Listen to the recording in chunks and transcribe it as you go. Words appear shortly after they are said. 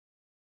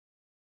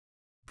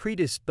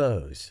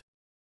Predispose.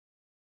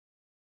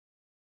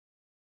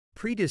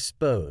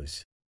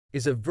 Predispose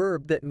is a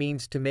verb that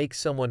means to make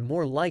someone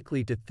more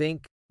likely to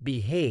think,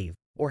 behave,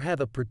 or have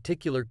a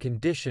particular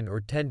condition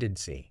or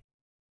tendency.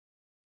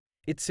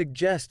 It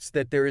suggests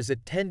that there is a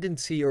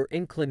tendency or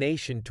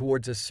inclination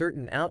towards a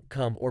certain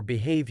outcome or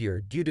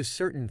behavior due to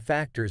certain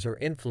factors or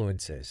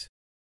influences.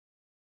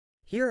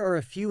 Here are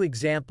a few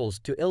examples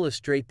to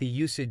illustrate the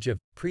usage of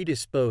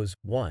predispose.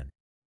 1.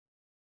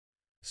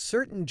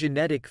 Certain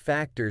genetic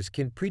factors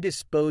can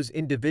predispose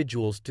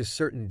individuals to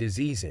certain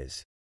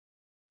diseases.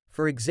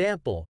 For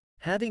example,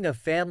 having a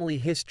family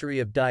history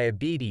of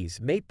diabetes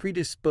may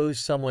predispose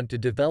someone to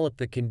develop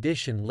the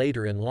condition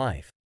later in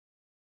life.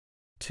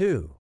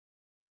 2.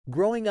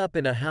 Growing up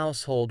in a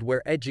household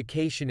where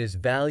education is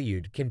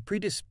valued can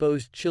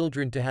predispose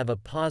children to have a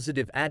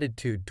positive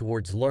attitude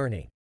towards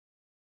learning.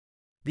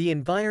 The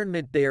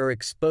environment they are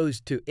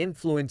exposed to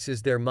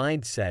influences their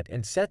mindset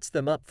and sets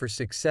them up for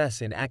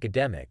success in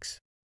academics.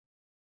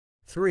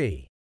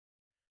 3.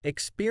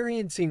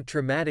 Experiencing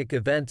traumatic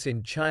events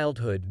in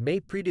childhood may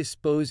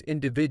predispose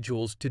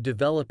individuals to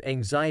develop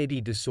anxiety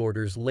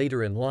disorders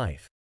later in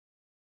life.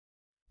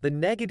 The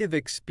negative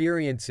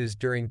experiences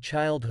during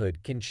childhood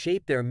can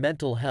shape their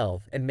mental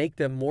health and make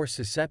them more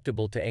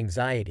susceptible to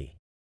anxiety.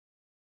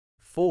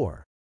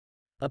 4.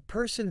 A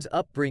person's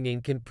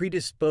upbringing can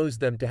predispose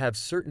them to have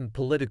certain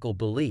political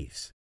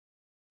beliefs.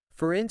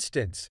 For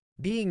instance,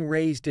 being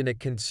raised in a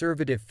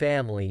conservative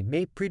family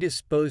may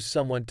predispose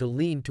someone to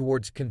lean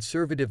towards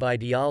conservative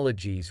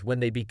ideologies when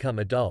they become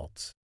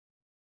adults.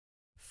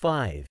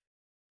 5.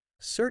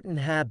 Certain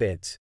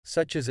habits,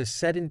 such as a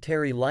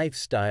sedentary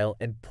lifestyle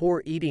and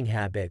poor eating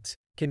habits,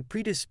 can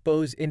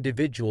predispose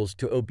individuals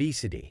to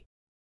obesity.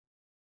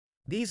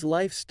 These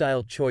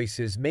lifestyle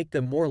choices make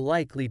them more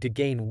likely to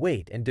gain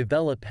weight and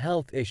develop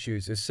health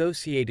issues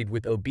associated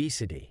with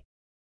obesity.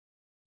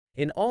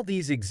 In all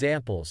these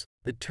examples,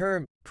 the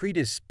term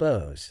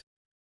predispose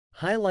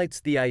highlights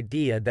the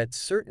idea that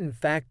certain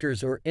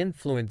factors or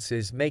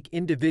influences make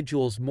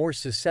individuals more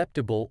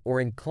susceptible or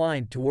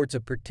inclined towards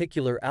a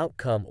particular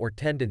outcome or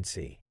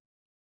tendency.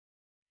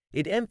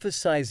 It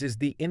emphasizes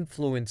the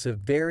influence of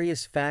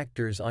various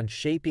factors on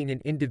shaping an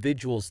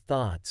individual's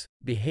thoughts,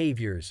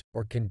 behaviors,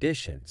 or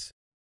conditions.